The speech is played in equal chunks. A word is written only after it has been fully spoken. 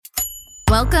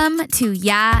Welcome to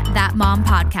Yeah, That Mom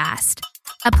podcast,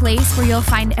 a place where you'll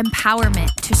find empowerment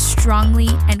to strongly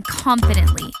and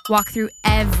confidently walk through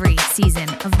every season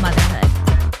of motherhood.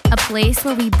 A place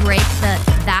where we break the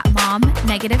that mom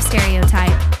negative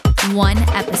stereotype one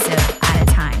episode at a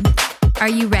time. Are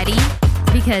you ready?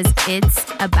 Because it's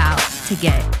about to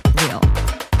get real.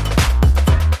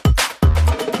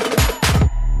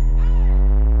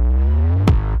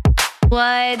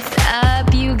 What's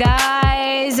up, you guys?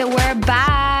 We're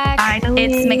back. Finally.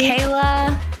 It's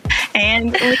Michaela.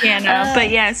 And Leanna. But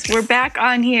yes, we're back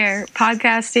on here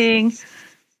podcasting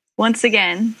once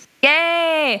again.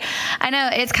 Yay! I know,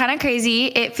 it's kind of crazy.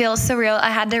 It feels surreal.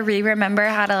 I had to remember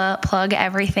how to plug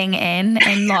everything in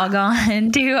and log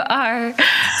on to our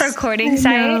recording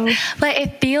site. But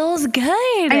it feels good.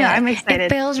 I know, I'm excited.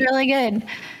 It feels really good.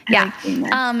 Yeah.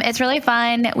 It's really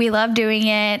fun. We love doing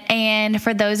it. And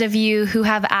for those of you who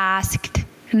have asked,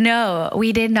 no,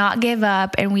 we did not give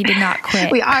up and we did not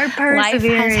quit. We are persevering. Life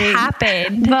has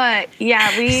happened. But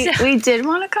yeah, we did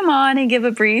want to come on and give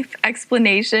a brief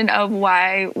explanation of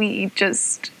why we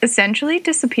just essentially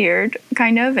disappeared,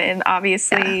 kind of. And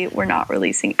obviously we're not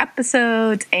releasing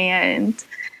episodes and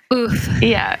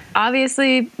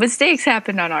obviously mistakes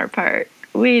happened on our part.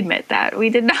 We admit that. We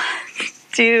did not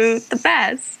do the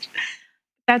best.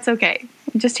 That's okay.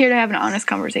 I'm just here to have an honest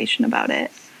conversation about it.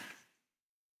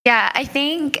 Yeah, I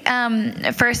think,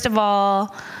 first of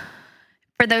all,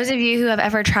 for those of you who have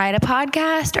ever tried a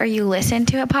podcast or you listen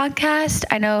to a podcast,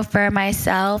 I know for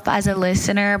myself as a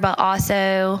listener, but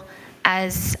also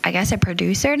as, I guess, a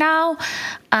producer now,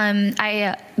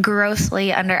 I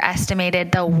grossly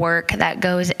underestimated the work that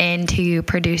goes into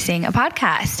producing a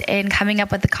podcast and coming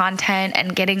up with the content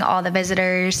and getting all the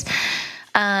visitors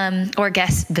or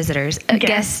guest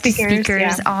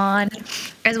speakers on,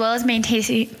 as well as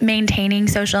maintaining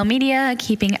social media,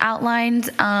 keeping outlines.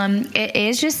 It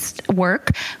is just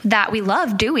work that we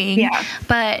love doing,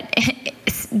 but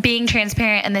being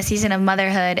transparent in the season of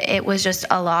motherhood, it was just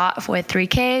a lot with 3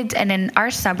 kids. And then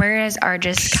our summers are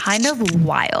just kind of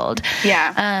wild.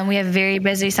 Yeah. We have very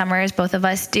busy summers. Both of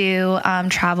us do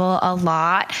travel a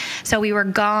lot. So we were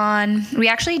gone. We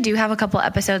actually do have a couple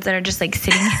episodes that are just like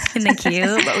sitting in the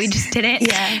queue, but we just didn't,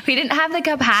 we didn't have the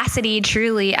capacity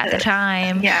truly at the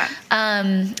time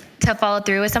to follow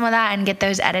through with some of that and get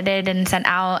those edited and sent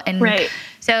out. And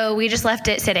so we just left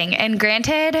it sitting. And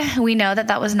granted, we know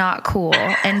that was not cool.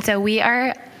 And so we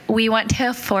want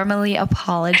to formally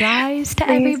apologize to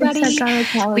everybody.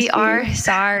 We are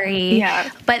sorry. Yeah.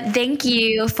 But thank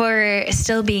you for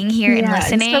still being here and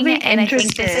listening. And I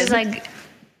think this is like,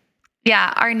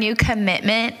 our new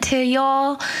commitment to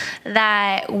y'all,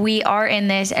 that we are in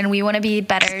this and we want to be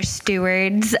better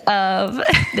stewards of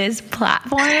this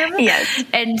platform. Yes.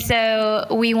 And so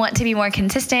we want to be more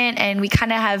consistent, and we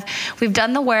kind of we've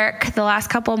done the work the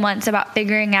last couple of months about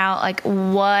figuring out like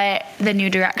what the new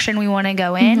direction we want to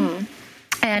go in.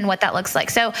 And what that looks like.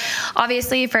 So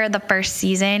obviously for the first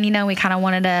season, we kind of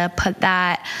wanted to put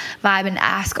that vibe and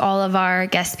ask all of our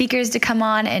guest speakers to come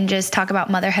on and just talk about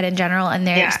motherhood in general and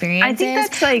their experiences. I think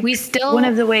that's like one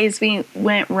of the ways we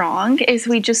went wrong is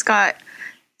we just got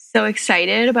so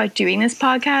excited about doing this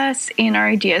podcast and our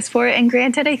ideas for it. And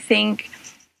granted, I think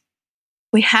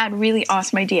we had really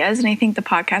awesome ideas and I think the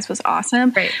podcast was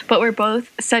awesome, but we're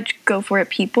both such go for it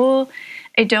people.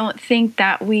 I don't think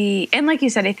that and like you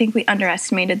said, I think we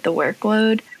underestimated the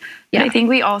workload. But I think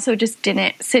we also just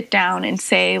didn't sit down and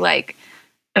say like,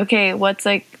 okay, what's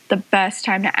like the best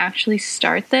time to actually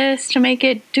start this to make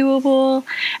it doable?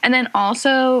 And then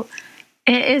also,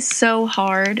 it is so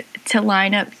hard to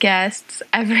line up guests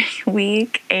every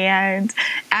week and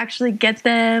actually get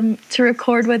them to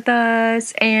record with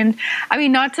us. And I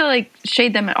mean, not to like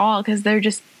shade them at all, because they're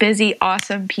just busy,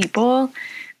 awesome people.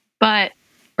 But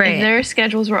their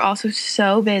schedules were also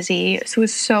so busy. So it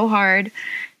was so hard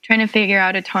trying to figure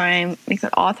out a time we could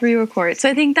all 3 record. So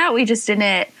I think that we just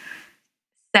didn't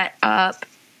set up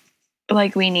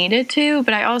like we needed to.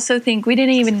 But I also think we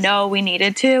didn't even know we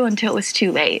needed to until it was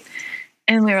too late.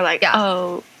 And we were like,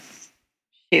 oh,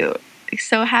 shoot.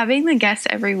 So having the guests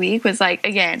every week was like,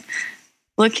 again,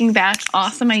 looking back,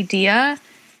 awesome idea.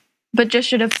 But just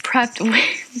should have prepped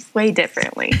way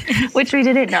differently, which we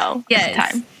didn't know at the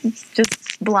time.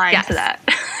 Just blind to that.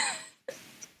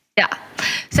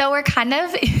 So we're kind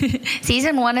of,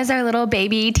 season 1 is our little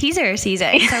baby teaser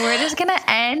season. So we're just going to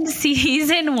end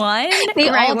season 1 the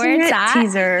ultimate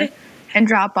teaser and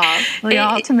drop off. The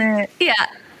ultimate.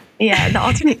 Yeah, the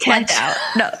ultimate catch. Out.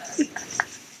 No.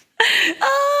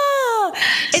 Oh,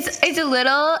 it's a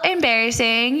little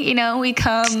embarrassing. We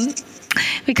come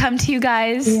We come to you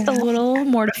guys a little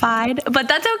mortified, but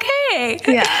that's okay.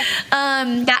 Yeah.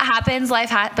 That happens. Life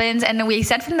happens. And we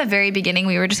said from the very beginning,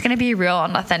 we were just going to be real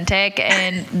and authentic.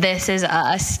 And this is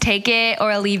us. Take it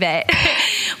or leave it.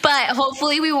 But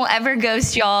hopefully we won't ever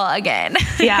ghost y'all again.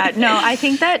 Yeah. No, I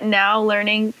think that now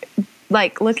learning,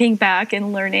 like looking back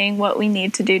and learning what we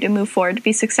need to do to move forward to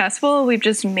be successful, we've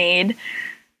just made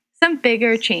some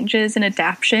bigger changes and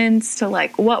adaptations to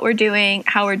like what we're doing,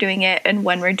 how we're doing it, and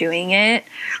when we're doing it.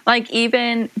 Like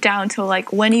even down to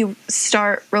like when you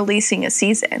start releasing a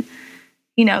season,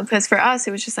 you know, because for us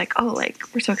it was just like, oh, like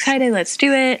we're so excited, let's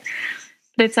do it.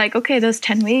 But it's like, okay, those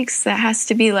 10 weeks, that has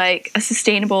to be like a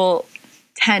sustainable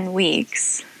 10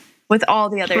 weeks with all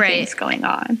the other things going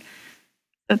on.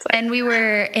 And we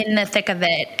were in the thick of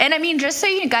it. And I mean, just so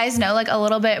you guys know, like a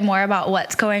little bit more about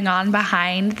what's going on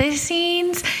behind the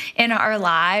scenes in our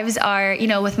lives are, you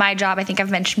know, with my job, I think I've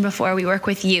mentioned before, we work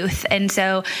with youth. And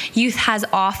so youth has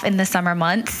off in the summer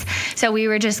months. So we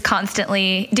were just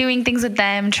constantly doing things with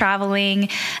them, traveling.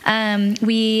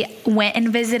 We went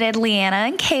and visited Leanna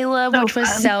and Caleb, which was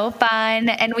so fun.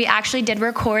 And we actually did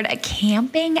record a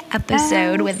camping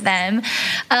episode with them.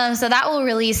 So that will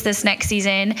release this next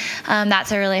season.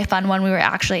 That's a really fun one. We were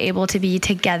actually able to be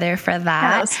together for that.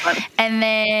 That was fun. And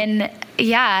then,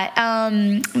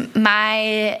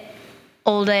 my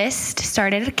oldest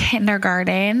started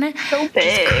kindergarten. So big.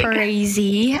 It's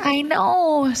crazy. I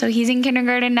know. So he's in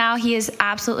kindergarten now. He is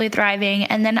absolutely thriving.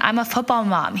 And then I'm a football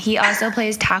mom. He also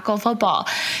plays tackle football.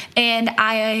 And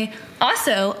I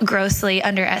also grossly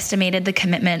underestimated the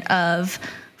commitment of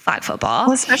flag football.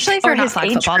 Well, especially for his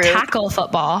age football, group. tackle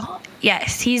football.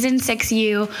 Yes, he's in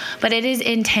 6U, but it is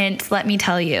intense, let me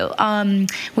tell you.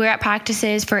 We're at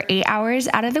practices for 8 hours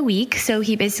out of the week, so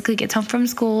he basically gets home from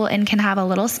school and can have a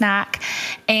little snack,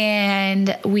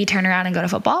 and we turn around and go to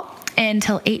football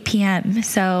until 8 p.m.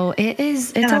 So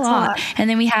it's a lot. And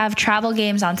then we have travel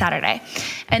games on Saturday.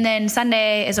 And then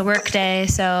Sunday is a work day,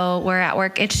 so we're at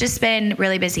work. It's just been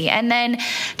really busy. And then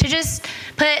to just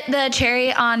put the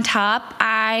cherry on top,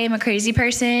 I am a crazy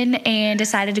person and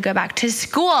decided to go back to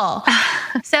school.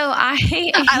 So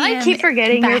I like keep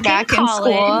forgetting you're back in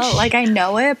school. Like I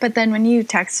know it, but then when you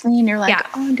text me and you're like, oh,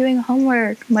 I'm doing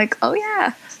homework. I'm like, oh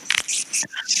yeah.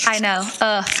 I know.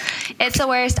 It's the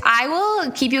worst. I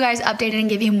will keep you guys updated and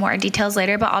give you more details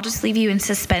later, but I'll just leave you in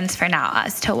suspense for now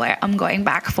as to where I'm going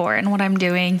back for and what I'm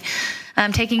doing.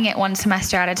 I'm taking it one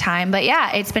semester at a time. But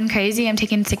yeah, it's been crazy. I'm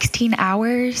taking 16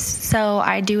 hours, so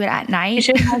I do it at night. You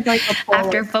should have like a poll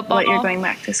after football. What you're going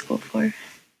back to school for?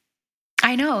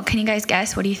 I know. Can you guys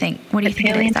guess? What do you think? What do you think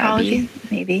paleontology? It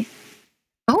is? Maybe.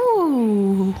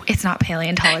 Oh, it's not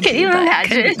paleontology. Can you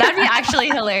imagine? That'd be actually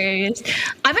hilarious.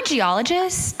 I'm a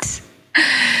geologist.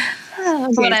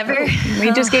 Okay, Whatever. So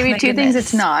we just gave you two things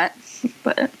it's not.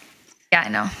 But yeah, I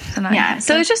know.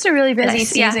 So it's just a really busy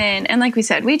season. Yeah. And like we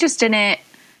said, we just didn't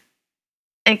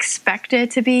expect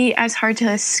it to be as hard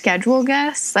to schedule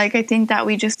guests. Like I think that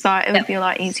we just thought it would be a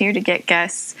lot easier to get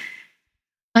guests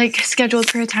like scheduled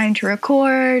for a time to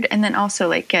record, and then also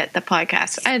like get the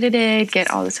podcast edited,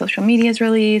 get all the social medias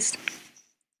released.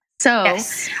 So,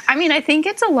 I mean, I think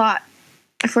it's a lot,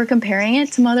 if we're comparing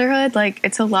it to motherhood, like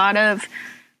it's a lot of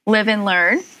live and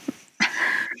learn,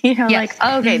 you know, like,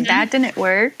 oh, okay, that didn't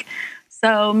work.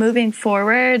 So moving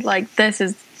forward, like this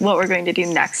is what we're going to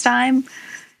do next time,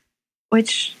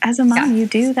 which as a mom, you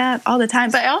do that all the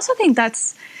time. But I also think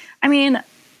that's, I mean,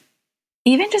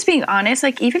 even just being honest,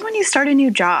 like even when you start a new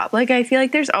job, like I feel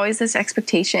like there's always this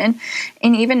expectation.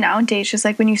 And even nowadays, just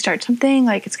like when you start something,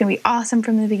 like it's going to be awesome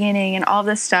from the beginning and all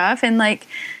this stuff. And like,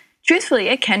 truthfully,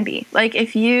 it can be. Like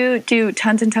if you do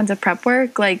tons and tons of prep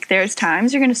work, like there's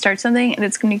times you're going to start something and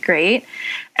it's going to be great.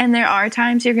 And there are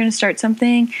times you're going to start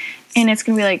something and it's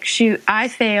going to be like, shoot, I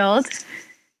failed.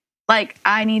 Like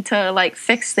I need to like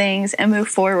fix things and move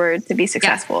forward to be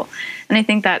successful. And I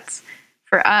think that's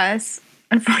for us,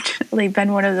 unfortunately,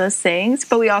 been one of those things,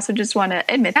 but we also just want to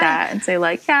admit that and say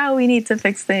like, yeah, we need to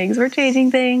fix things. We're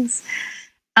changing things.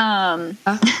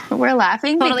 We're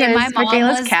laughing because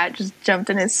Michaela's cat just jumped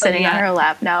and is sitting on her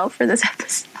lap now for this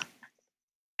episode.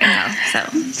 I know.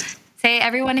 So say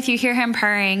everyone, if you hear him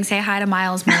purring, say hi to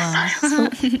Miles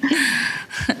Malone.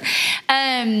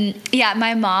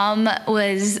 My mom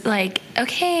was like,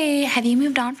 okay, have you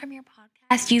moved on from your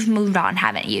podcast? You've moved on,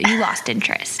 haven't you? You lost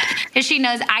interest. Because she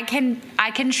knows I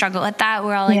can struggle at that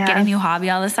where I'll like get a new hobby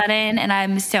all of a sudden and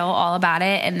I'm still all about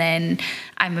it and then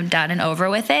I'm done and over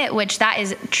with it, which that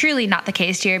is truly not the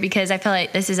case here because I feel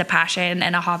like this is a passion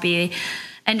and a hobby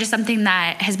and just something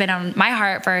that has been on my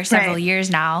heart for several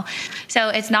years now. So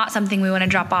it's not something we want to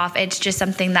drop off. It's just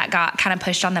something that got kind of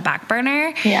pushed on the back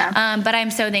burner. Yeah. But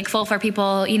I'm so thankful for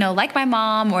people, you know, like my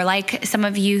mom or like some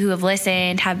of you who have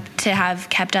listened have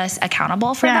kept us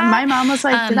accountable for that. My mom was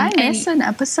like, did I miss an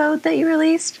episode that you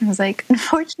released? I was like,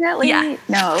 unfortunately,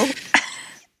 no.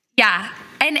 Yeah.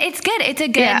 And it's good. It's a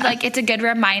good, it's a good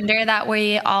reminder that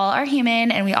we all are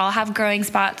human and we all have growing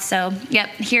spots. So, yep,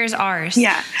 here's ours.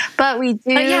 Yeah. But we do.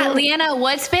 But yeah, Leanna,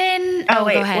 what's been. Oh,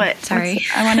 wait, go ahead. What? Sorry.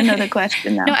 I want to know the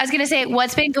question now. No, I was going to say,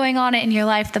 what's been going on in your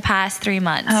life the past 3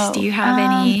 months? Do you have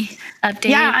any updates?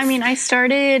 Yeah, I mean,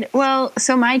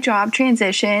 so my job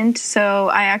transitioned. So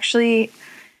I actually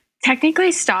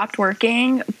technically stopped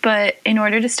working. But in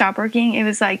order to stop working, it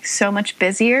was like so much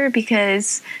busier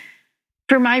because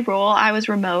for my role, I was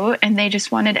remote and they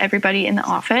just wanted everybody in the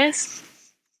office.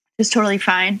 It was totally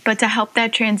fine. But to help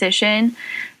that transition,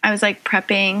 I was like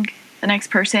prepping the next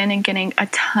person and getting a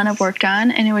ton of work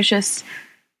done. And it was just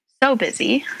so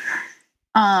busy.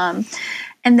 And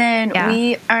then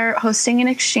we are hosting an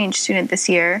exchange student this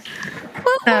year.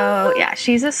 Woo-hoo! So yeah,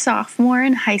 she's a sophomore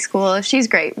in high school. She's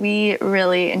great. We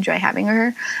really enjoy having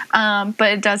her.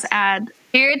 But it does add...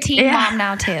 You're a teen mom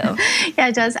now, too. Yeah,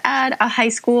 it does add a high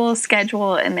school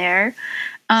schedule in there.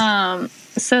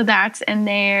 So that's in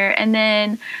there. And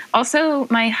then also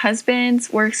my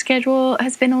husband's work schedule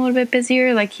has been a little bit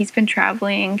busier. Like he's been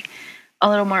traveling a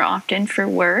little more often for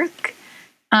work.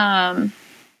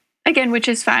 Again, which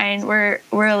is fine. We're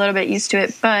a little bit used to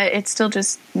it, but it still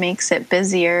just makes it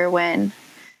busier when,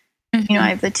 you know, I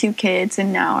have the 2 kids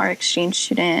and now our exchange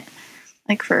student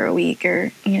like for a week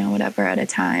or, you know, whatever at a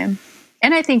time.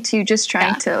 And I think, too, just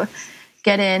trying to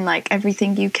get in, like,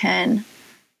 everything you can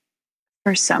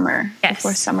for summer,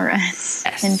 before summer ends.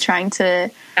 Yes. And trying to,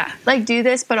 like, do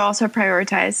this, but also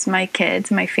prioritize my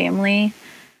kids, my family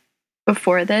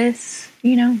before this,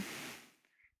 you know?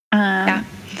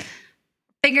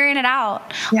 Figuring it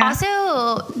out. Yeah.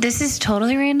 Also, this is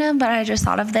totally random, but I just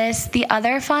thought of this. The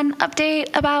other fun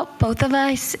update about both of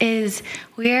us is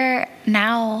we're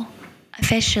now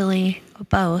officially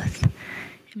both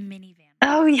minivan.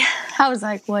 Oh, yeah. I was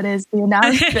like, what is the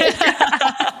announcement?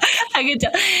 I could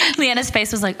tell. Leanna's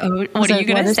face was like, oh, what are you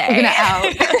going to say?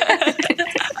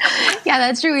 Yeah,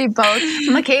 that's true. We both.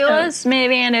 Michaela's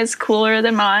minivan is cooler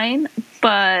than mine,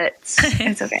 but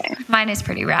it's okay. Mine is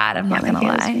pretty rad. I'm not going to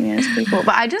lie. Minivan is pretty cool.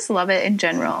 But I just love it in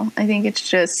general. I think it's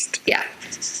just,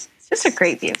 it's just a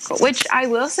great vehicle, which I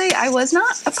will say I was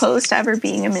not opposed to ever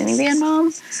being a minivan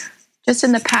mom. Just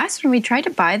in the past, when we tried to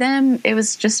buy them, it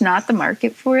was just not the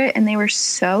market for it, and they were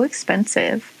so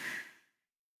expensive.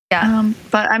 Yeah,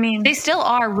 but I mean, they still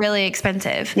are really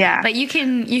expensive. Yeah, but you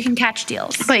can catch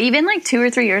deals. But even like 2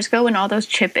 or 3 years ago, when all those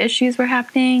chip issues were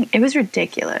happening, it was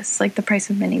ridiculous. Like the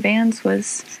price of minivans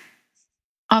was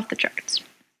off the charts.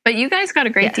 But you guys got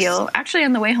a great deal, actually,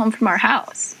 on the way home from our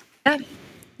house.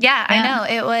 Yeah, I know.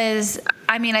 It was,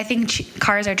 I mean, I think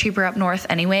cars are cheaper up north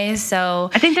anyways,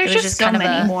 so... I think there's just so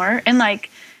many more. And,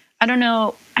 like, I don't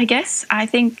know, I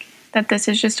think that this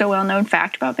is just a well-known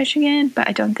fact about Michigan, but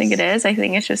I don't think it is. I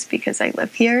think it's just because I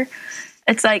live here.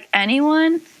 It's like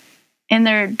anyone and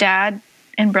their dad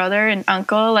and brother and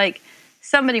uncle, like,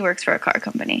 somebody works for a car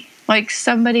company. Like,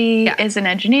 somebody is an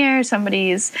engineer,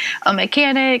 somebody's a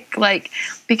mechanic, like,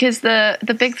 because the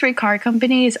big 3 car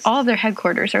companies, all of their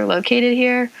headquarters are located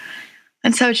here.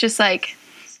 And so it's just like,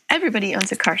 everybody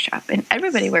owns a car shop, and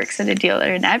everybody works at a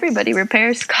dealer, and everybody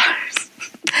repairs cars.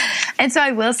 And so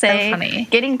I will say,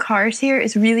 getting cars here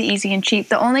is really easy and cheap.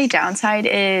 The only downside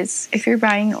is, if you're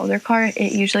buying an older car,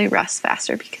 it usually rusts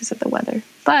faster because of the weather.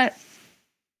 But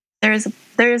there is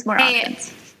more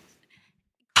options.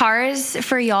 Cars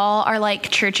for y'all are like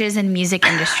churches and music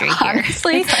industry here.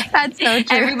 Honestly, that's so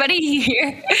true. Everybody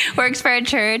here works for a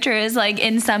church or is like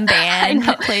in some band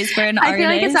that plays for an artist. I feel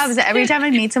like it's opposite. Every time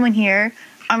I meet someone here,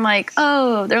 I'm like,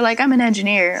 oh, they're like, I'm an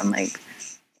engineer. I'm like,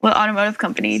 what automotive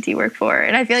company do you work for?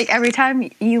 And I feel like every time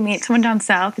you meet someone down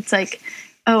south, it's like,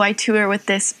 oh, I tour with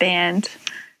this band.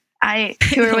 I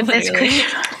tour with this Christian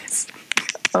artist.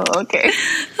 Oh, okay.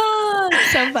 Oh,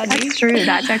 so funny. That's true.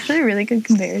 That's actually a really good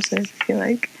comparison, I feel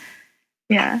like.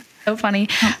 Yeah. So funny.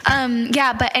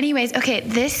 Yeah, but anyways, okay,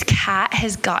 this cat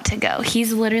has got to go.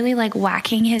 He's literally like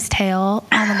whacking his tail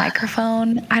on the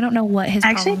microphone. I don't know what his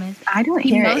problem is. I don't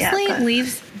hear it yet. He mostly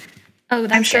leaves... Oh,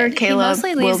 that's I'm sure good. Caleb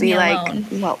will be like,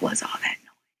 what was all that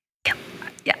noise?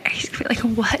 Yeah, he's going to be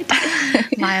like,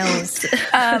 what? Miles.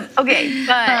 Okay,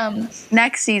 but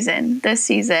next season, this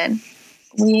season,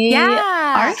 we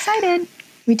are excited.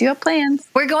 We do have plans.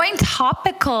 We're going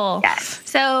topical. Yes.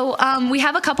 So we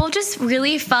have a couple of just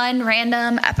really fun,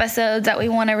 random episodes that we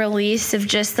want to release of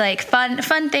just like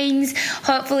fun things.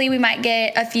 Hopefully we might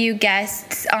get a few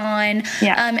guests on.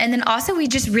 Yeah. And then also we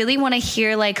just really want to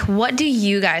hear, like, what do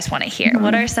you guys want to hear?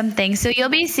 What are some things? So you'll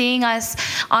be seeing us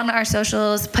on our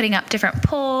socials putting up different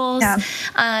polls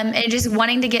and just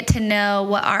wanting to get to know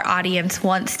what our audience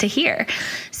wants to hear.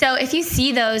 So if you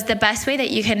see those, the best way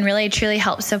that you can really truly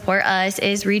help support us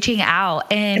is reaching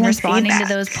out and responding to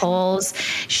those polls,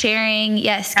 sharing.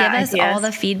 Yes, give us all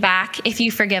the feedback if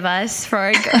you forgive us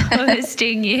for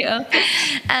ghosting you.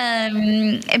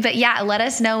 But yeah, let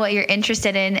us know what you're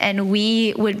interested in, and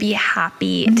we would be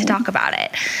happy to talk about it.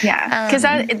 Yeah, because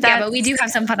but we do have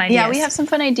some fun ideas. Yeah, we have some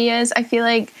fun ideas. I feel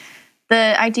like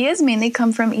the ideas mainly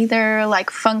come from either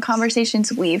like fun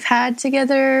conversations we've had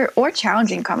together or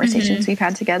challenging conversations we've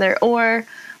had together, or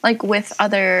like with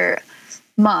other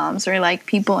moms or like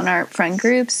people in our friend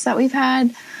groups that we've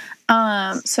had.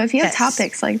 So if you have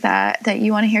topics like that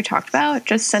you want to hear talked about,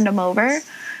 just send them over.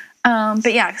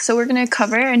 But yeah, so we're going to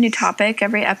cover a new topic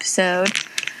every episode.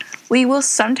 We will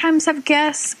sometimes have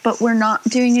guests, but we're not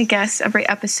doing a guest every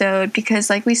episode because,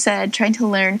 like we said, trying to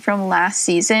learn from last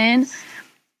season,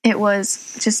 it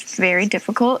was just very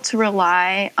difficult to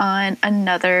rely on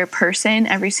another person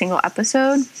every single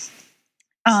episode.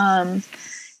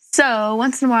 So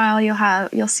once in a while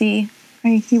you'll see, or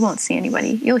you won't see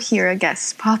anybody. You'll hear a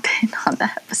guest pop in on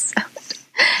that episode.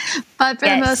 But for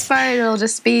the most part, it'll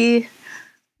just be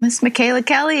Miss Michaela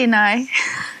Kelly and I.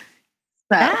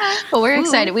 But we're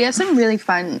excited. We have some really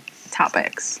fun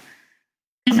topics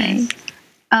coming.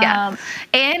 And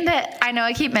I know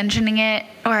I keep mentioning it,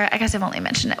 or I guess I've only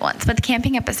mentioned it once, but the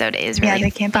camping episode is really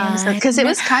the camping episode, because it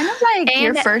was kind of like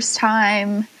your first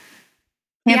time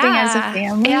camping as a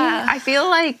family. Yeah.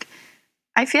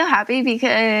 I feel happy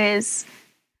because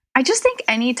I just think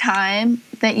any time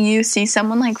that you see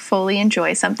someone like fully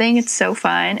enjoy something, it's so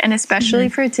fun. And especially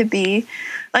for it to be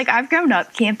like, I've grown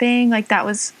up camping, like that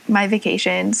was my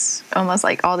vacations almost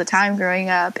like all the time growing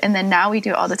up. And then now we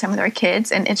do it all the time with our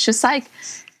kids. And it's just like,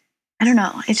 I don't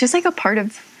know, it's just like a part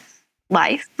of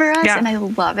life for us. And I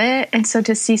love it. And so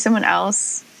to see someone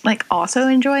else like also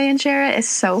enjoy and share it is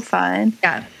so fun.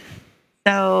 Yeah.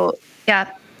 So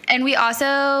and we also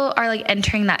are like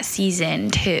entering that season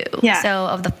too. Yeah. So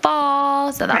of the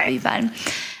fall, so that'll be fun.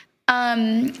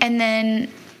 And then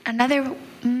another,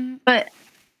 but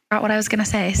forgot what I was gonna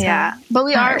say. So. Yeah, but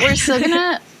we're still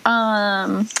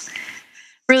gonna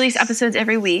release episodes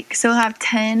every week. So we'll have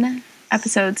 10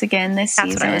 episodes again this season.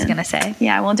 That's what I was gonna say.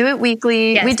 Yeah, we'll do it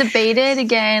weekly. Yes. We debated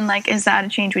again, like, is that a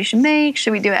change we should make?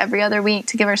 Should we do it every other week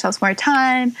to give ourselves more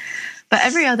time? But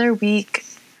every other week,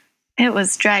 it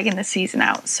was dragging the season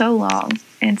out so long.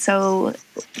 And so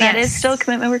that is still a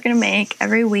commitment we're going to make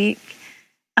every week.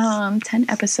 10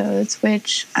 episodes,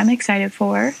 which I'm excited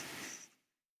for.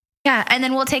 Yeah, and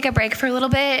then we'll take a break for a little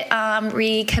bit,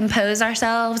 recompose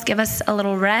ourselves, give us a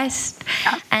little rest,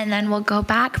 and then we'll go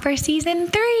back for season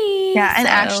 3. Yeah, and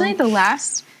actually the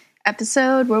last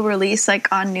episode will release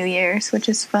like on New Year's, which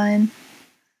is fun.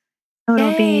 So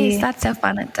it'll be... That's so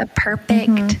fun. It's a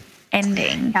perfect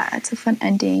ending. Yeah, it's a fun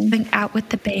ending. Going out with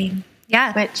the bang.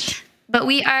 Yeah. But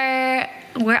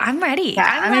I'm ready.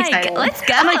 Yeah, I'm like, excited. Let's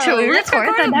go. I'm like, should we record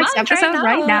the next episode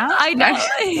right now? I know.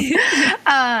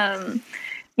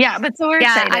 Yeah, but so we're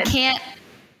excited.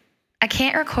 I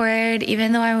can't record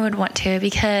even though I would want to,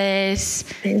 because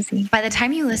by the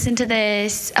time you listen to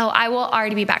this, I will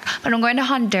already be back. But I'm going to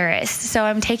Honduras. So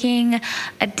I'm taking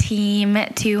a team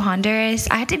to Honduras.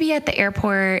 I had to be at the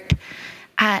airport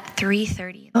at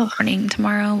 3:30 in the morning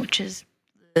tomorrow, which is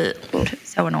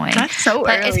so annoying. That's so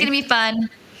but early. It's going to be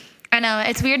fun. I know.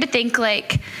 It's weird to think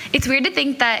that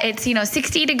it's,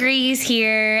 60 degrees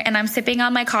here and I'm sipping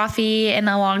on my coffee in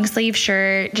a long sleeve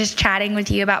shirt, just chatting with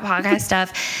you about podcast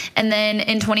stuff. And then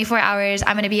in 24 hours,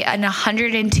 I'm going to be in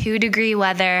 102 degree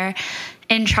weather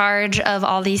in charge of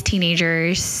all these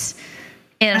teenagers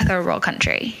in a third world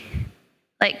country.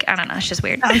 Like, I don't know. It's just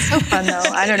weird. Sounds so fun though.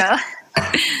 I don't know.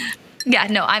 Yeah,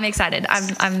 no, I'm excited.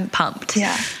 I'm pumped.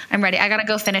 Yeah. I'm ready. I got to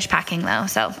go finish packing though,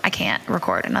 so I can't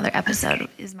record another episode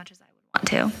as much as I would want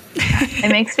to.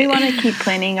 It makes me want to keep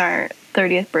planning our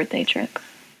 30th birthday trip.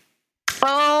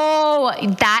 Oh,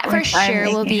 that for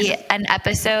sure will be an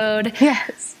episode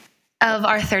of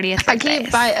our 30th birthday.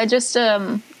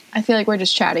 I feel like we're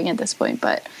just chatting at this point,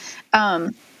 but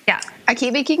I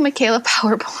keep making Michaela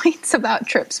PowerPoints about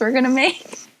trips we're going to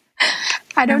make.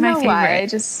 I don't know why. I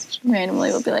just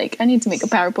randomly will be like, I need to make a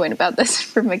PowerPoint about this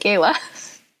for Michaela.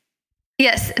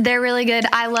 Yes, they're really good.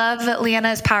 I love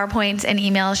Leanna's PowerPoints and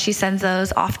emails. She sends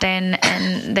those often,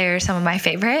 and they're some of my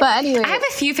favorite. But anyway, I have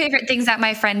a few favorite things that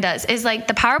my friend does. Is like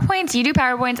the PowerPoints. You do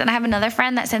PowerPoints, and I have another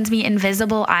friend that sends me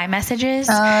invisible iMessages.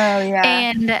 Oh yeah,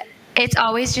 and it's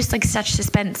always just like such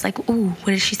suspense. Like, ooh, what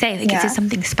did she say? Like, is it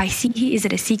something spicy? Is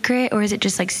it a secret, or is it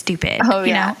just like stupid? Oh you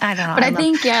yeah, know? I don't know. But I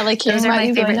think like those are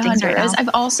my favorite things right now. I've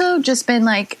also just been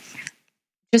like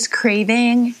just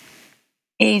craving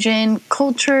Asian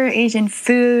culture, Asian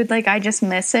food. Like I just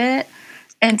miss it.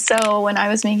 And so when I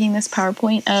was making this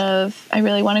PowerPoint of I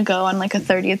really want to go on like a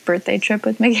 30th birthday trip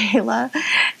with Michaela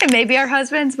and maybe our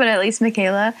husbands, but at least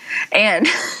Michaela. And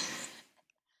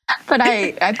but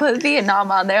I put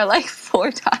Vietnam on there like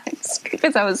 4 times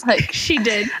because I was like, she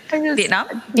did.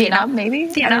 Vietnam, maybe.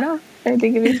 I don't know. I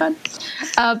think it'd be fun.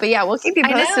 But yeah, we'll keep you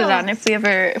posted on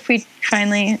if we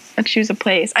finally choose a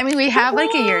place. I mean, we have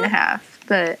like a year and a half,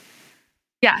 but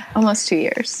yeah, almost 2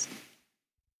 years.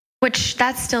 Which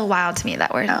that's still wild to me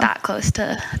that we're that close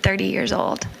to 30 years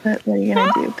old. But what are you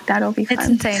gonna do? But that'll be fun. It's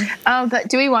insane. But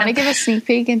do we want to give a sneak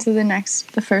peek into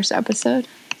the first episode,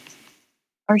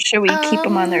 or should we keep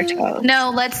them on their toes?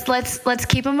 No, let's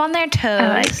keep them on their toes. I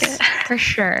like it for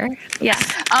sure. Yeah,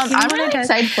 I'm really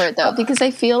excited for it though because I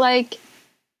feel like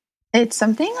it's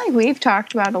something like we've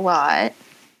talked about a lot,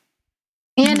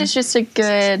 and it's just a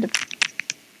good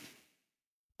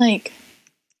like.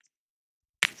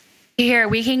 Here,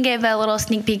 we can give a little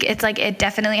sneak peek. It's like it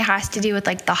definitely has to do with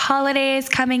like the holidays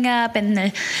coming up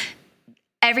and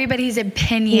everybody's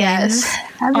opinions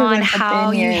on how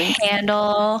you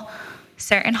handle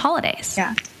certain holidays.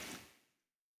 Yeah.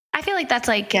 I feel like that's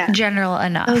like general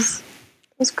enough.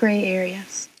 Those gray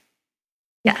areas.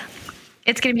 Yeah.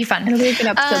 It's going to be fun. It'll be a good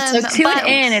episode. So tune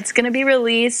in. It's going to be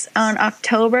released on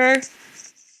October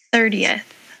 30th.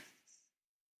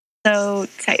 So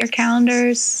set your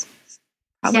calendars.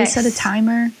 Probably set a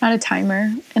timer, not a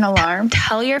timer, an alarm.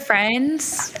 Tell your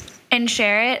friends and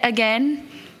share it again.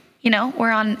 You know, we're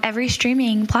on every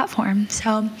streaming platform.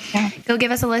 So go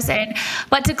give us a listen.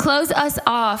 But to close us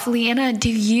off, Leanna, do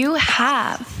you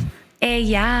have a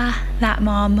that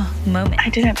mom moment? I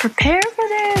didn't prepare for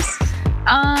this.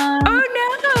 Oh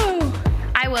no.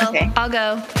 I will. Okay. I'll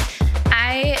go.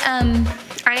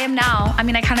 I am now, I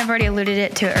mean, I kind of already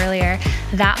alluded to it earlier,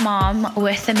 that mom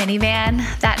with the minivan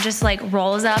that just like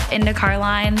rolls up into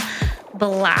Carline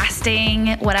blasting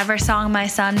whatever song my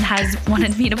son has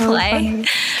wanted me to play.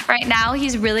 Right now,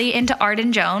 he's really into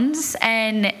Arden Jones,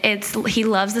 and he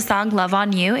loves the song Love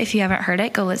on You. If you haven't heard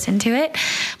it, go listen to it.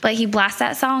 But he blasts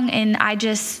that song, and I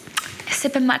just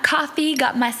sipping my coffee,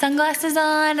 got my sunglasses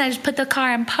on, I just put the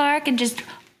car in park and just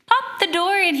pop the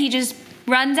door, and he just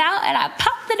runs out, and I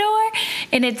pop the door,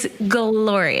 and it's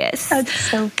glorious. That's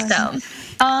so funny. So,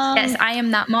 yes, I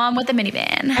am that mom with a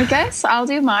minivan. I guess I'll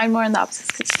do mine more on the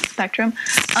opposite spectrum.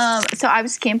 So I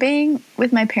was camping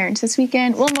with my parents this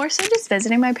weekend. Well, more so just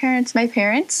visiting my parents. My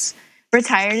parents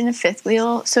retired in a fifth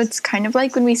wheel, so it's kind of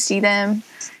like when we see them,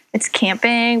 it's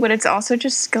camping, but it's also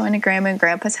just going to grandma and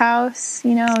grandpa's house.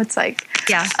 You know, it's like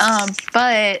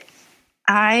but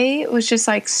I was just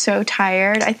like so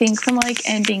tired, I think, from like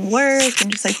ending work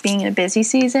and just like being in a busy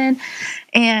season.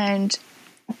 And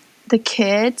the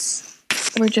kids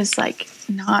were just like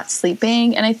not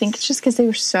sleeping. And I think it's just because they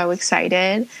were so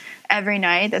excited every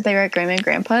night that they were at grandma and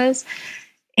grandpa's.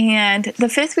 And the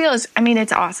fifth wheel is, I mean,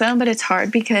 it's awesome, but it's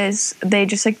hard because they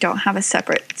just like don't have a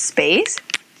separate space.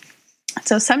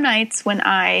 So some nights when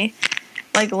I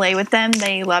like lay with them,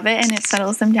 they love it and it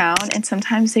settles them down. And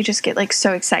sometimes they just get like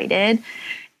so excited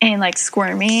and like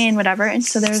squirmy and whatever. And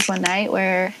so there was one night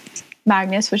where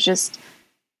Magnus was just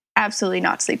absolutely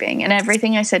not sleeping. And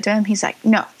everything I said to him, he's like,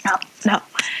 no.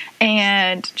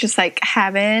 And just like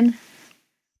having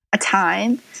a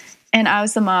time. And I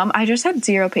was the mom. I just had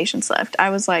zero patience left. I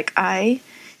was like, I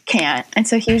can't. And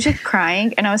so he was just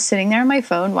crying. And I was sitting there on my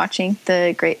phone watching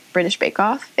the Great British Bake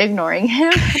Off, ignoring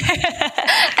him.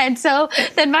 And so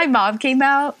then my mom came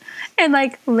out and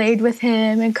like laid with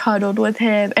him and cuddled with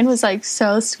him and was like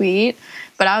so sweet.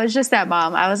 But I was just that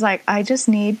mom. I was like, I just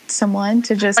need someone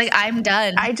to just like, I'm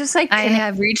done. I just like, I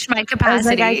have reached my capacity. I was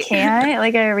like, I can't.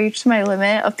 Like, I reached my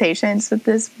limit of patience with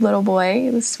this little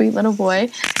boy, this sweet little boy.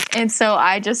 And so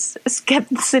I just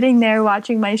kept sitting there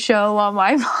watching my show while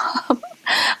my mom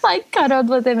like cuddled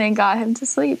with him and got him to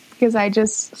sleep because I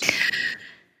just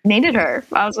needed her.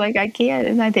 I was like, I can't.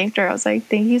 And I thanked her. I was like,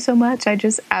 thank you so much. I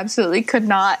just absolutely could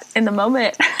not in the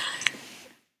moment.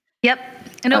 Yep.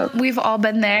 I know we've all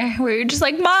been there. We were just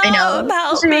like, Mom,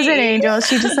 help she me. Was an angel.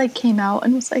 She just like came out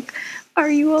and was like,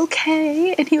 are you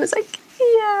okay? And he was like,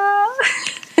 yeah.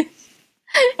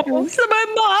 So my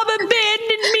mom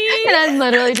abandoned me. And I'm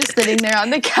literally just sitting there on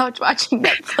the couch watching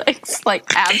Netflix, like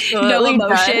absolutely No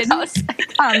emotion. done. I was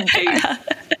like, I'm done.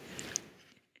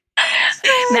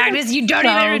 Magnus, you don't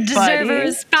even deserve a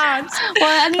response.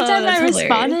 Well, anytime I hilarious.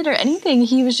 responded or anything,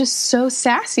 he was just so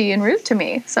sassy and rude to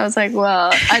me. So I was like,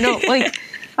 well, I don't like,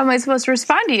 how am I supposed to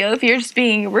respond to you if you're just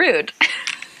being rude?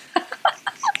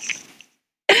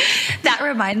 That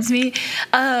reminds me,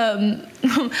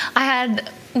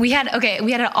 we had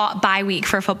a bye week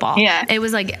for football. Yeah. It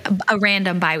was like a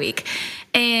random bye week.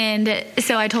 And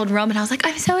so I told Roman, I was like,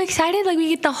 I'm so excited. Like,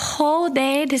 we get the whole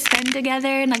day to spend together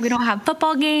and like, we don't have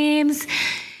football games.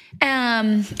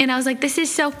 And I was like, this is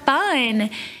so fun.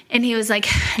 And he was like,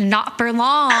 not for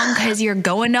long, because you're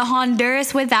going to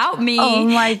Honduras without me. Oh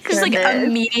my goodness. Just like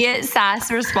immediate sass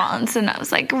response. And I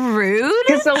was like, rude.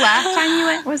 Because the last time you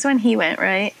went was when he went,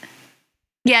 right?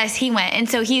 Yes, he went. And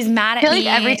so he's mad at I feel me.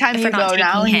 like every time for you not go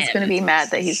now, taking he's him. going to be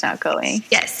mad that he's not going.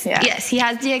 Yes. Yeah. Yes. He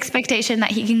has the expectation that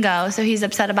he can go. So he's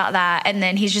upset about that. And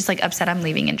then he's just like upset I'm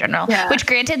leaving in general. Yeah. Which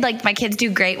granted, like my kids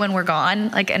do great when we're gone,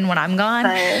 like, and when I'm gone.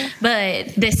 But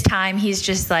this time he's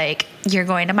just like, you're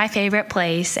going to my favorite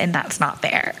place and that's not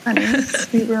fair. I mean,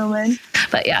 sweet Roman.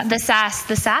 But yeah, the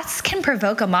sass can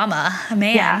provoke a mama.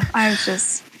 Man. Yeah. I was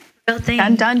just Real thing.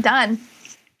 done.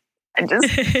 I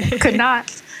just could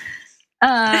not.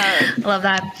 Love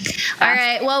that. All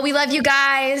right. Well, we love you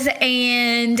guys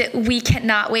and we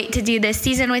cannot wait to do this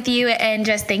season with you. And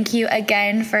just thank you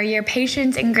again for your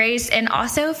patience and grace and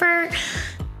also for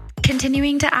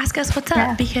continuing to ask us what's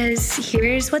up because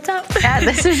here's what's up. Yeah,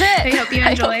 this is it. We hope you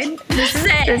enjoyed. This is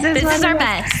it. This is our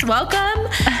mess. Welcome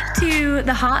to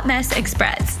the Hot Mess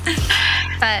Express.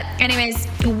 But anyways,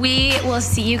 we will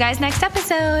see you guys next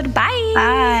episode. Bye.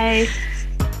 Bye.